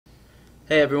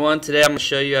Hey everyone, today I'm going to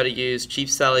show you how to use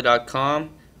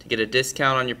CheapSally.com to get a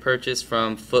discount on your purchase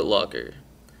from Foot Locker.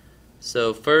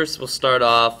 So first we'll start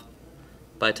off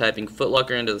by typing Foot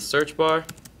Locker into the search bar.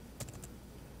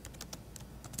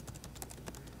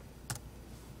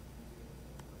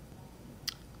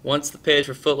 Once the page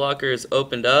for Foot Locker is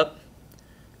opened up,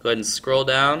 go ahead and scroll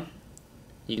down.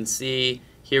 You can see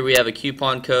here we have a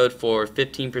coupon code for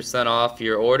 15% off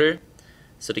your order.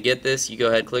 So to get this, you go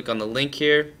ahead and click on the link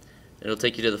here. It'll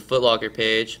take you to the Foot Locker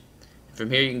page.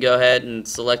 From here you can go ahead and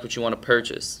select what you want to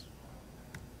purchase.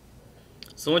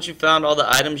 So once you've found all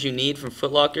the items you need from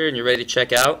Foot Locker and you're ready to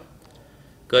check out,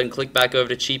 go ahead and click back over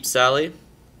to Cheap Sally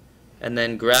and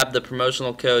then grab the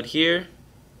promotional code here.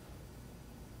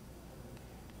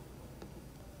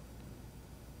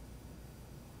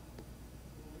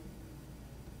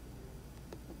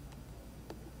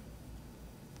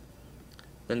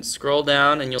 Then scroll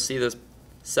down and you'll see this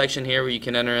section here where you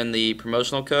can enter in the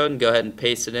promotional code and go ahead and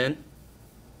paste it in.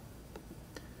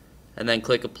 And then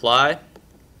click apply. And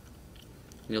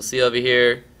you'll see over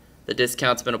here the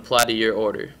discount's been applied to your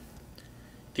order.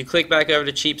 If you click back over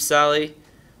to Cheap Sally,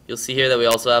 you'll see here that we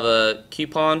also have a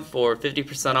coupon for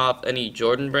 50% off any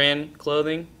Jordan brand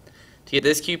clothing. To get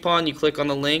this coupon, you click on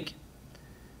the link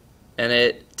and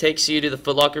it takes you to the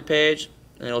Foot Locker page,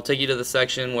 and it'll take you to the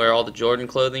section where all the Jordan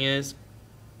clothing is.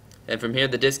 And from here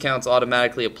the discount's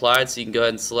automatically applied, so you can go ahead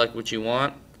and select what you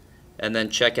want and then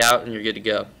check out and you're good to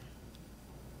go.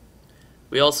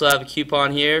 We also have a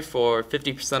coupon here for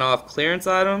 50% off clearance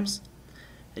items,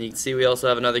 and you can see we also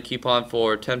have another coupon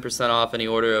for 10% off any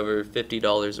order over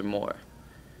 $50 or more.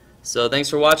 So thanks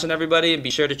for watching everybody, and be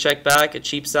sure to check back at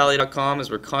CheapSally.com as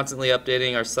we're constantly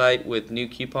updating our site with new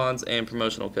coupons and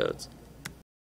promotional codes.